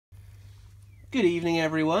Good evening,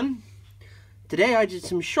 everyone. Today I did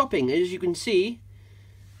some shopping. As you can see,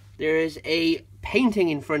 there is a painting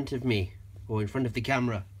in front of me, or in front of the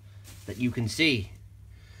camera, that you can see.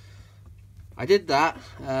 I did that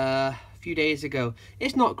a few days ago.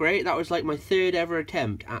 It's not great. That was like my third ever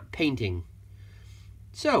attempt at painting.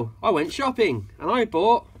 So I went shopping and I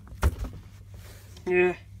bought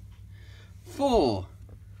four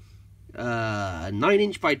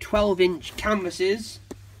 9" by 12" canvases.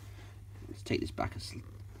 Let's take this back a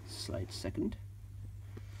slight second.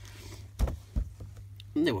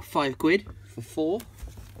 And they were £5 for four.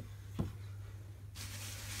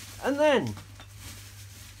 And then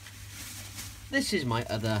this is my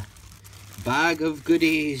other bag of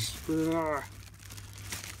goodies. Now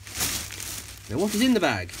what is in the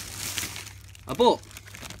bag? I bought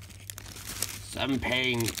some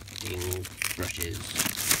painting brushes.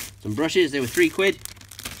 Some brushes, they were £3.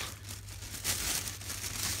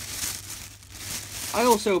 I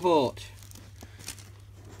also bought,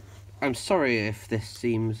 I'm sorry if this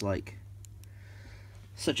seems like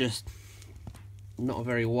not a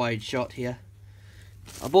very wide shot here.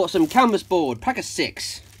 I bought some canvas board, pack of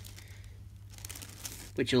 6,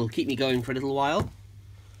 which will keep me going for a little while.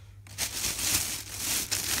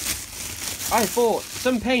 I bought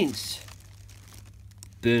some paints,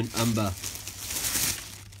 burnt umber,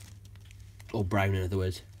 or brown in other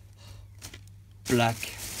words,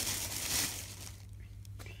 black,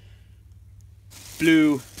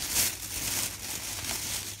 blue,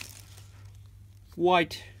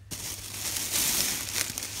 white,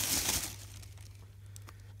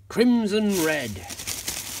 crimson red,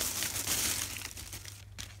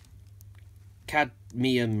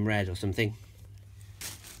 cadmium red or something.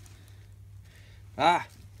 I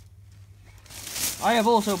have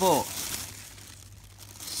also bought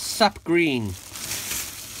sap green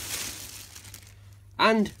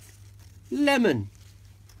and lemon.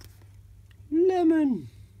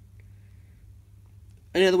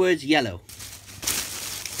 In other words, yellow.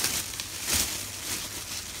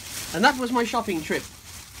 And that was my shopping trip.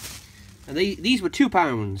 And these were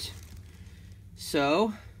 £2.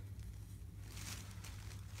 So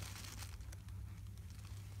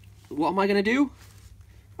what am I going to do?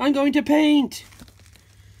 I'm going to paint.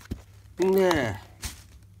 Yeah.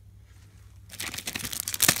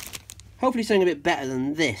 Hopefully something a bit better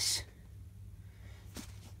than this.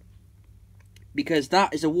 Because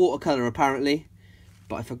that is a watercolour apparently.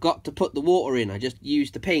 But I forgot to put the water in. I just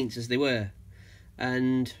used the paints as they were.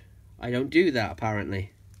 And I don't do that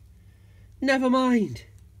apparently. Never mind.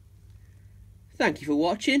 Thank you for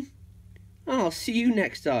watching. And I'll see you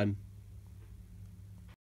next time.